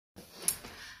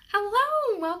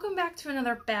Hello, welcome back to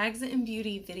another Bags and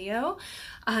Beauty video.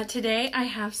 Today I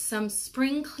have some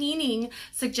spring cleaning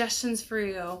suggestions for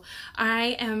you.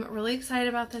 I am really excited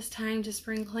about this time to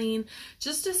spring clean.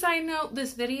 Just a side note,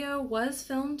 this video was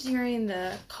filmed during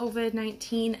the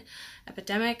COVID-19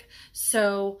 epidemic,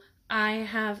 so I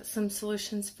have some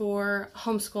solutions for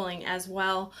homeschooling as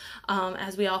well,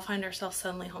 as we all find ourselves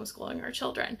suddenly homeschooling our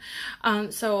children.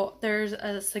 So there's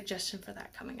a suggestion for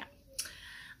that coming up.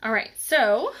 All right,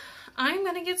 so I'm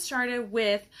going to get started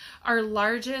with our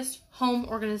largest home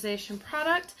organization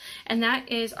product, and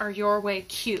that is our Your Way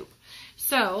Cube.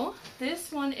 So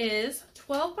this one is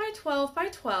 12 by 12 by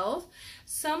 12.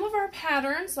 Some of our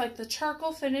patterns, like the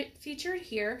charcoal featured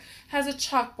here, has a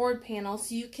chalkboard panel,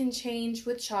 so you can change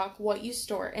with chalk what you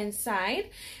store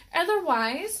inside.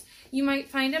 Otherwise, you might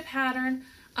find a pattern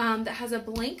that has a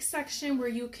blank section where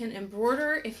you can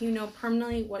embroider if you know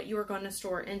permanently what you are going to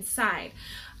store inside.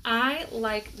 I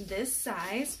like this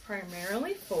size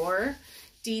primarily for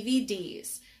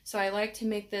DVDs. So I like to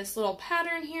make this little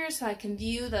pattern here so I can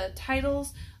view the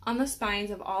titles on the spines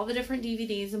of all the different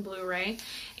DVDs and Blu-ray.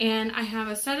 And I have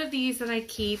a set of these that I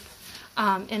keep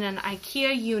in an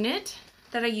IKEA unit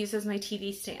that I use as my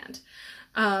TV stand.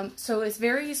 So it's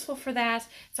very useful for that.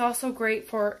 It's also great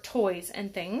for toys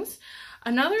and things.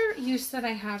 Another use that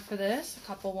I have for this, a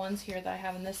couple ones here that I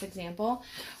have in this example,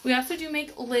 we also do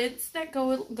make lids that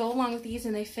go along with these,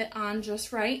 and they fit on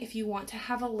just right if you want to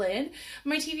have a lid.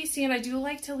 My TV stand, I do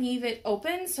like to leave it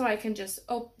open so I can just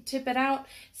tip it out,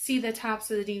 see the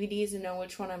tops of the DVDs and know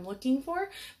which one I'm looking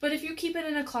for. But if you keep it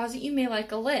in a closet, you may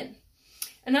like a lid.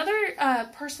 Another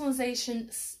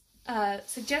personalization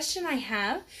suggestion I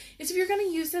have is if you're going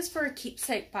to use this for a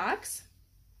keepsake box,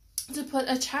 to put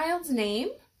a child's name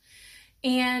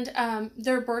and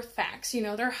their birth facts, you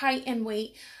know, their height and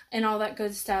weight and all that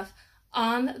good stuff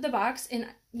on the box. And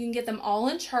you can get them all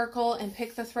in charcoal and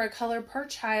pick the thread color per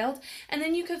child. And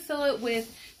then you could fill it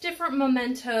with different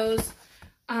mementos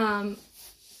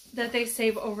that they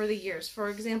save over the years. For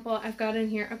example, I've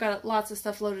got lots of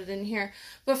stuff loaded in here.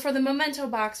 But for the memento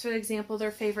box, for example,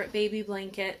 their favorite baby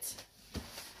blanket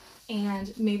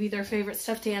and maybe their favorite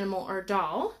stuffed animal or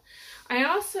doll. I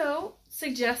also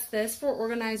suggest this for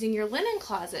organizing your linen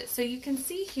closet. So you can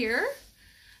see here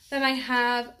that I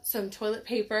have some toilet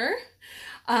paper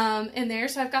in there.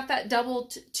 So I've got that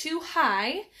doubled too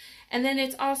high. And then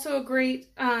it's also a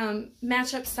great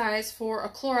matchup size for a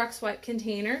Clorox wipe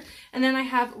container. And then I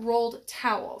have rolled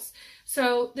towels.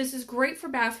 So this is great for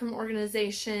bathroom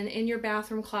organization in your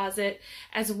bathroom closet,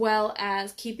 as well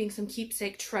as keeping some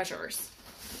keepsake treasures.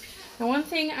 Now, one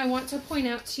thing I want to point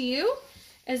out to you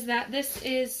is that this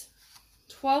is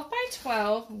 12 by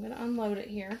 12. I'm going to unload it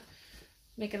here,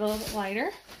 make it a little bit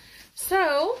lighter.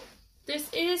 So this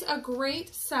is a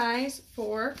great size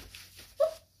for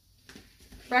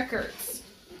records.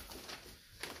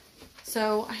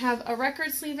 So I have a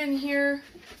record sleeve in here,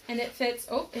 and it fits,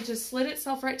 it just slid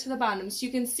itself right to the bottom. So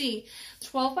you can see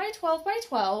 12 by 12 by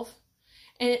 12,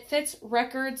 and it fits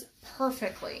records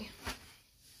perfectly.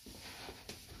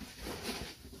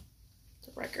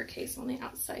 The record case on the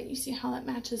outside, you see how that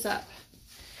matches up.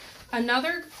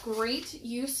 Another great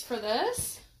use for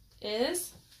this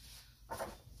is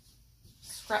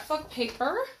scrapbook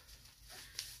paper.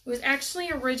 It was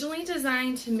actually originally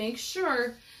designed to make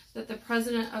sure that the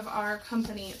president of our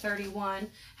company at 31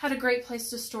 had a great place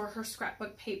to store her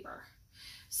scrapbook paper.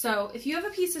 So if you have a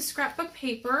piece of scrapbook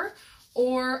paper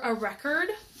or a record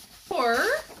or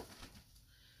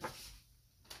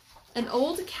an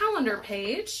old calendar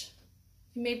page,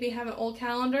 you maybe have an old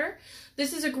calendar,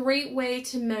 this is a great way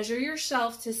to measure your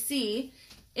shelf to see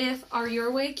if our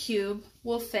Your Way Cube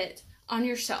will fit on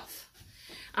your shelf.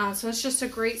 So it's just a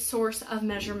great source of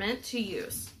measurement to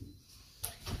use.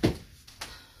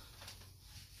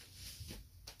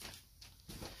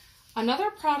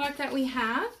 Another product that we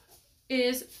have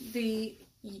is the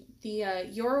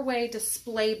Your Way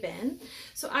display bin.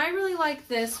 So I really like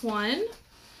this one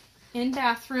in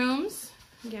bathrooms.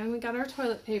 Again, we got our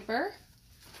toilet paper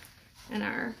and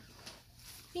our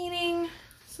cleaning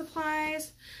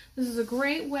supplies. This is a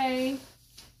great way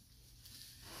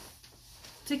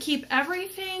to keep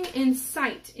everything in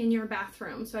sight in your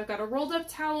bathroom. So I've got a rolled up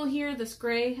towel here. This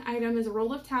gray item is a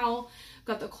rolled up towel. I've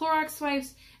got the Clorox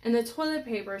wipes and the toilet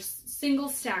paper single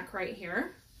stack right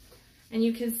here. And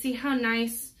you can see how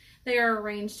nice they are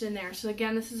arranged in there. So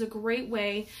again, this is a great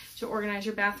way to organize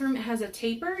your bathroom. It has a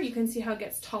taper. You can see how it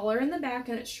gets taller in the back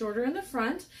and it's shorter in the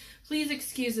front. Please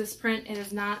excuse this print. It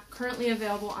is not currently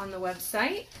available on the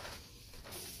website,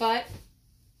 but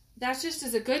that's just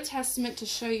as a good testament to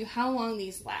show you how long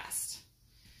these last.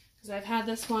 because I've had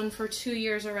this one for 2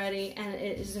 years already, and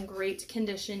it is in great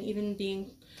condition, even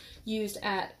being used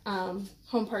at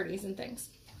home parties and things.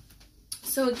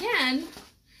 So again,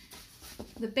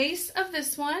 the base of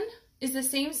this one is the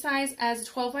same size as a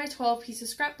 12 by 12 piece of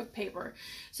scrapbook paper.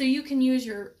 So you can use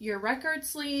your record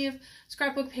sleeve,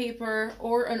 scrapbook paper,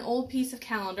 or an old piece of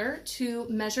calendar to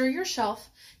measure your shelf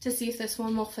to see if this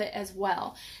one will fit as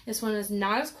well. This one is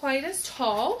not as quite as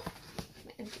tall.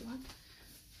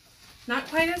 Not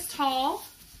quite as tall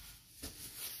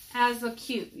as the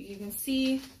Cube. You can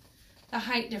see the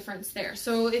height difference there.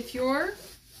 So if your,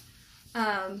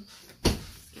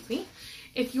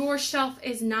 if your shelf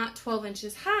is not 12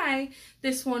 inches high,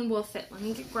 this one will fit. Let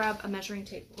me grab a measuring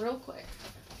tape real quick.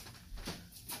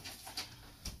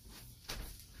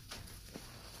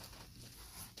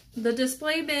 The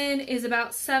display bin is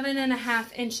about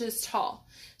 7.5 inches tall.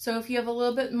 So if you have a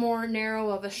little bit more narrow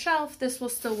of a shelf, this will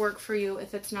still work for you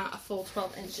if it's not a full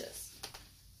 12 inches.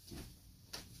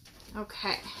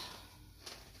 Okay.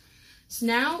 So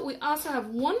now we also have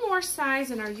one more size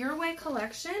in our Your Way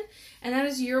collection, and that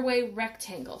is Your Way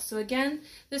Rectangle. So again,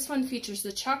 this one features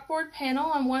the chalkboard panel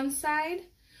on one side.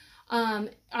 On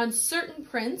certain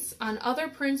prints, on other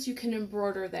prints you can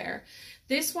embroider there.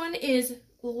 This one is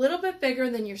a little bit bigger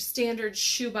than your standard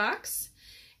shoebox.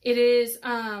 It is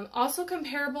also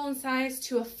comparable in size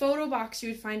to a photo box you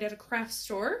would find at a craft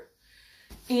store.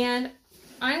 And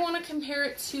I want to compare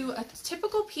it to a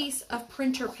typical piece of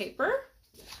printer paper.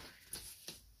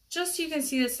 Just so you can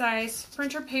see the size,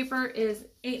 printer paper is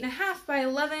 8.5 by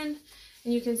 11,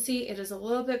 and you can see it is a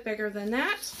little bit bigger than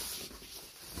that.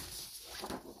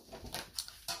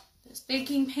 This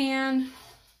baking pan,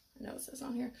 I know it says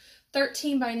on here,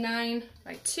 13 by 9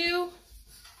 by 2.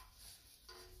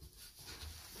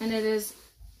 And it is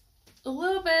a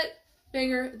little bit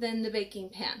bigger than the baking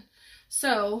pan.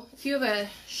 So if you have a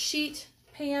sheet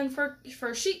pan for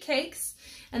sheet cakes,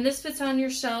 and this fits on your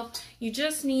shelf, you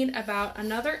just need about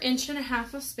another 1.5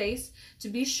 inches of space to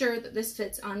be sure that this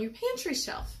fits on your pantry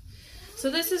shelf.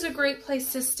 So this is a great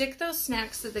place to stick those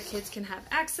snacks that the kids can have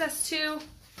access to.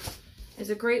 It's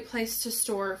a great place to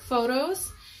store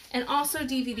photos, and also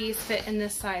DVDs fit in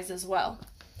this size as well.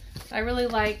 I really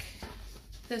like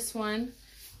this one.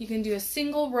 You can do a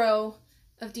single row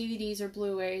of DVDs or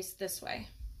Blu-rays this way.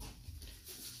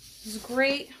 It's a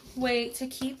great way to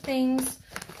keep things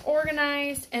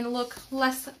organized and look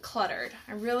less cluttered.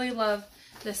 I really love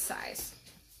this size.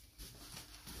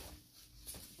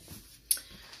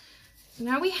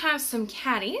 Now we have some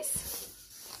caddies.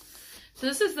 So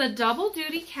this is the Double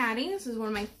Duty Caddy. This is one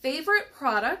of my favorite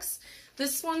products.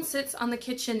 This one sits on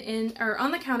the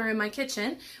on the counter in my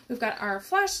kitchen. We've got our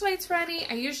flashlights ready.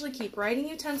 I usually keep writing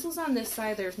utensils on this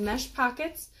side. There's mesh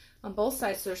pockets on both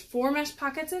sides. So there's 4 mesh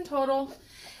pockets in total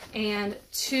and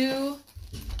 2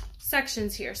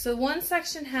 sections here. So one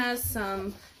section has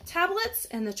some tablets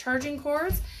and the charging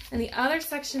cords, and the other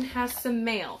section has some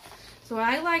mail. So what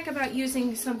I like about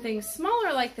using something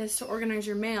smaller like this to organize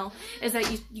your mail is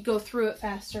that you go through it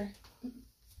faster.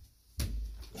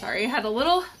 Sorry, I had a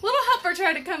little helper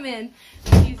try to come in.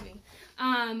 Excuse me.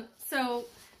 So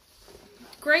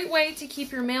great way to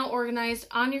keep your mail organized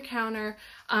on your counter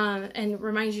and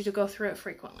reminds you to go through it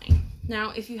frequently.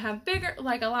 Now, if you have bigger,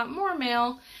 like a lot more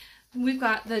mail, we've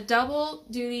got the Double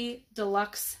Duty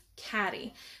Deluxe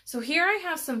Caddy. So here I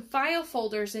have some file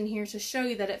folders in here to show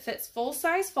you that it fits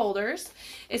full-size folders.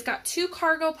 It's got 2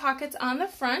 cargo pockets on the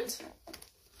front.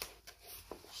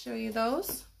 Show you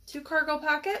those 2 cargo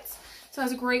pockets. So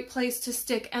it's a great place to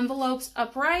stick envelopes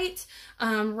upright.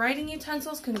 Writing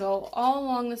utensils can go all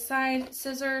along the side.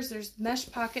 Scissors, there's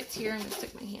mesh pockets here. I'm going to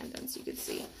stick my hand in so you can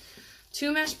see.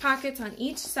 2 mesh pockets on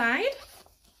each side.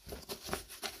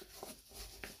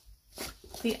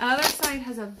 The other side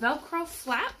has a Velcro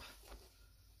flap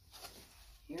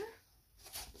here.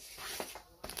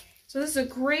 So this is a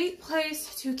great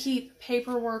place to keep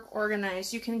paperwork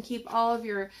organized. You can keep all of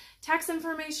your tax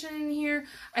information in here.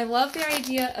 I love the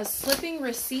idea of slipping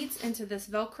receipts into this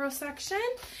Velcro section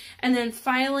and then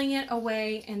filing it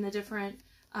away in the different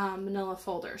manila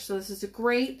folders. So this is a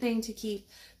great thing to keep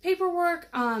paperwork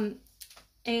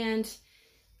and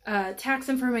tax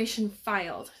information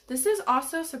filed. This is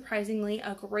also surprisingly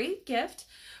a great gift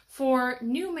for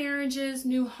new marriages,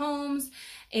 new homes,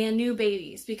 and new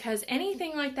babies, because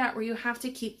anything like that where you have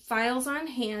to keep files on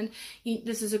hand,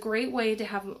 this is a great way to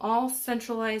have them all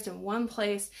centralized in one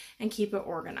place and keep it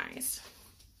organized.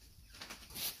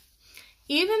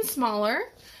 Even smaller,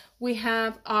 we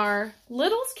have our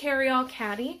Littles Carry-All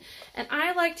Caddy, and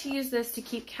I like to use this to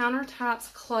keep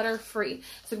countertops clutter-free.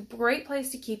 It's a great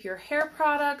place to keep your hair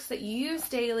products that you use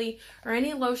daily or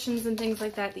any lotions and things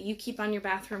like that that you keep on your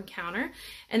bathroom counter.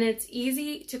 And it's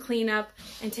easy to clean up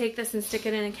and take this and stick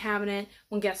it in a cabinet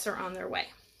when guests are on their way.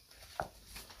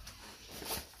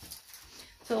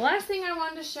 So the last thing I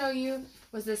wanted to show you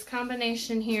was this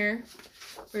combination here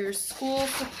for your school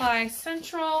supply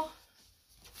central.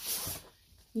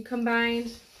 You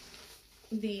combined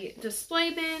the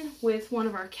display bin with one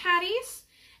of our caddies,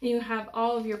 and you have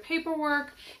all of your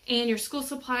paperwork and your school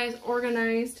supplies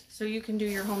organized so you can do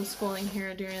your homeschooling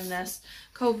here during this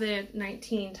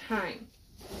COVID-19 time.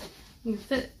 You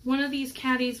fit one of these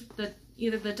caddies,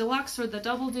 either the deluxe or the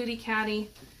double duty caddy,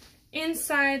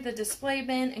 inside the display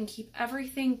bin and keep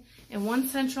everything in one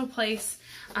central place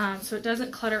so it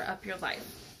doesn't clutter up your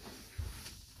life.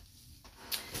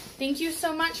 Thank you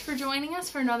so much for joining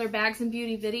us for another Bags and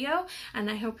Beauty video,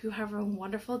 and I hope you have a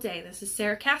wonderful day. This is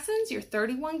Sarah Cassens, your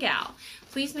 31 gal.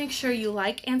 Please make sure you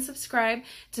like and subscribe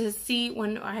to see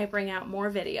when I bring out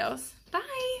more videos.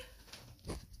 Bye!